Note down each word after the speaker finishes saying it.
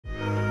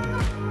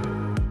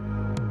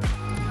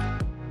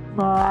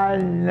My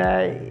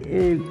name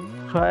is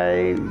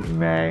Clay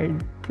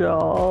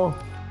Mitchell.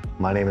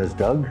 My name is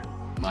Doug.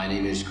 My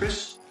name is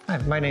Chris. Hi,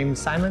 my name's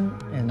Simon,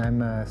 and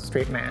I'm a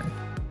straight man.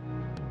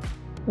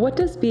 What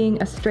does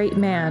being a straight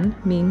man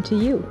mean to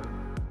you?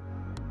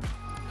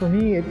 For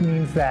me, it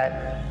means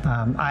that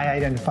I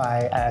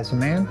identify as a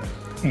man,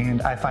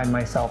 and I find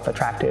myself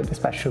attracted,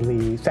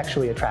 especially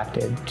sexually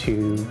attracted,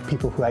 to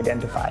people who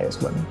identify as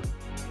women.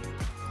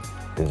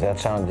 Does that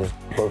sound just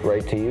both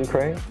right to you,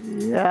 Craig?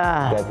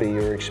 Yeah. Would that be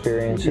your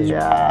experience as well?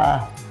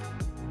 Yeah.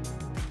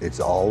 It's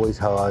always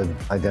how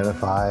I've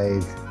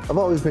identified. I've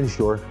always been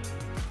sure.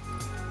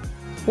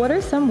 What are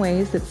some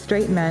ways that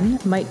straight men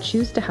might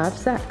choose to have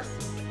sex?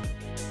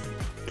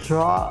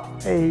 Draw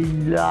a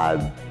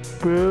line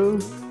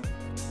blue.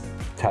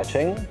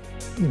 Touching?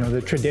 You know,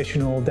 the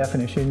traditional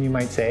definition, you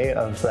might say,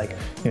 of like,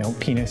 you know,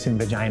 penis and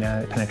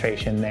vagina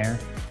penetration there.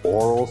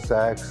 Oral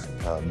sex,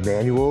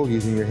 manual,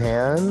 using your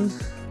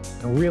hands.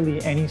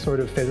 Really any sort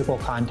of physical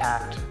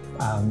contact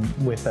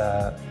with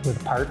a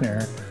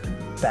partner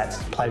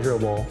that's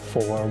pleasurable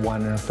for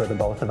one or for the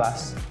both of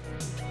us.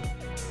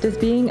 Does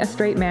being a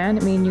straight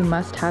man mean you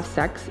must have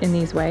sex in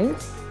these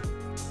ways?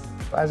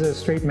 As a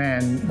straight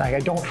man, like,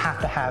 I don't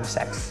have to have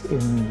sex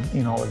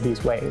in all of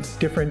these ways.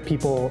 Different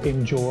people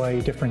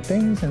enjoy different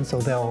things, and so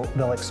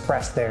they'll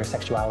express their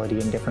sexuality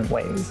in different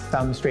ways.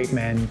 Some straight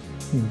men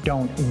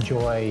don't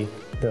enjoy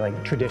the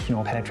like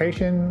traditional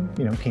penetration,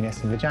 you know,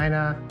 penis and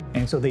vagina,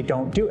 and so they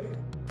don't do it.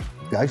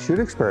 I should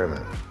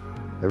experiment.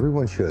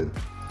 Everyone should.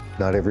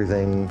 Not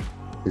everything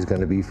is going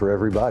to be for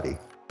everybody.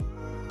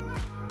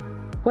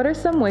 What are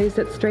some ways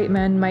that straight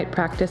men might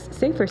practice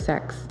safer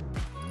sex?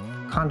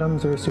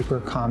 Condoms are a super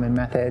common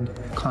method.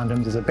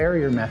 Condoms as a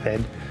barrier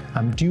method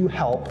do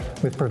help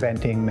with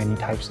preventing many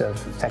types of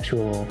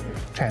sexual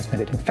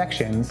transmitted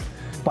infections,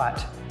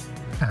 but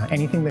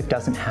anything that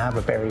doesn't have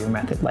a barrier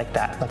method like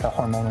that, like a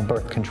hormonal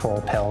birth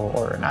control pill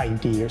or an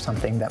IUD or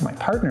something that my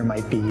partner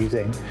might be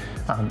using,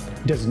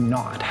 does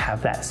not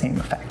have that same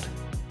effect.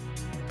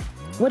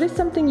 What is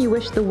something you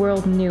wish the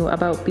world knew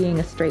about being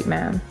a straight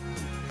man?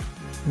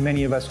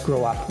 Many of us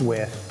grow up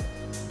with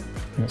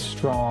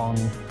strong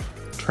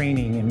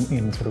training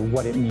in sort of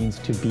what it means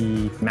to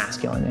be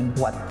masculine and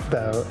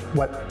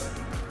what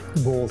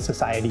roles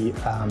society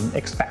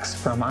expects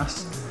from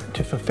us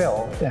to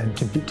fulfill and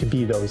to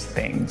be those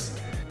things.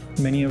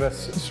 Many of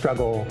us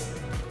struggle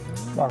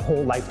our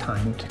whole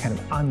lifetime to kind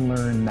of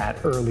unlearn that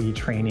early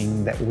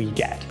training that we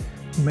get.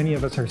 Many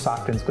of us are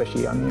soft and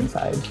squishy on the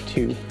inside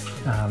too,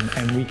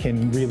 and we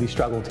can really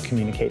struggle to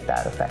communicate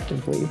that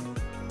effectively.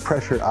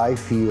 Pressure I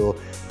feel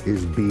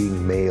is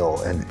being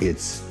male and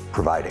it's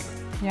providing.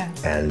 Yeah.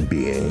 And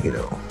being, you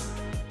know,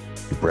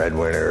 the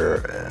breadwinner,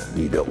 and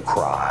you don't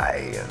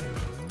cry, and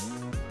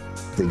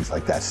things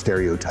like that,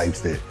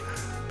 stereotypes that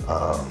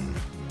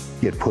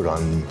get put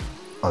on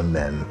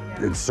men.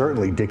 Yeah. It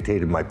certainly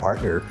dictated my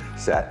partner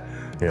set,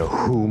 you know,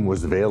 whom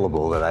was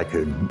available that I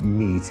could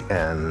meet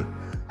and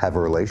have a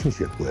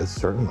relationship with,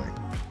 certainly.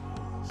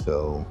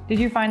 So. Did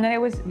you find that it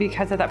was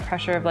because of that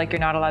pressure of like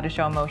you're not allowed to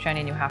show emotion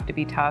and you have to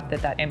be tough,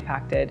 that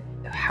impacted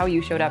how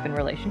you showed up in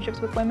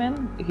relationships with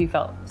women? If you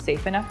felt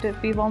safe enough to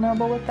be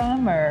vulnerable with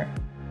them, or?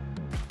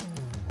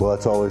 Well,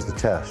 that's always the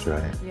test,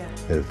 right? Yeah.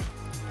 If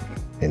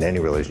in any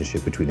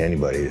relationship between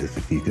anybody, is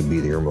if you can be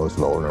your most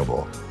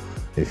vulnerable,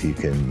 if you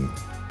can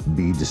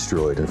be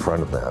destroyed in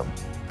front of them,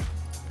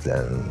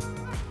 then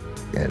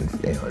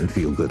and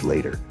feel good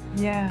later.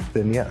 Yeah.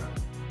 Then yeah.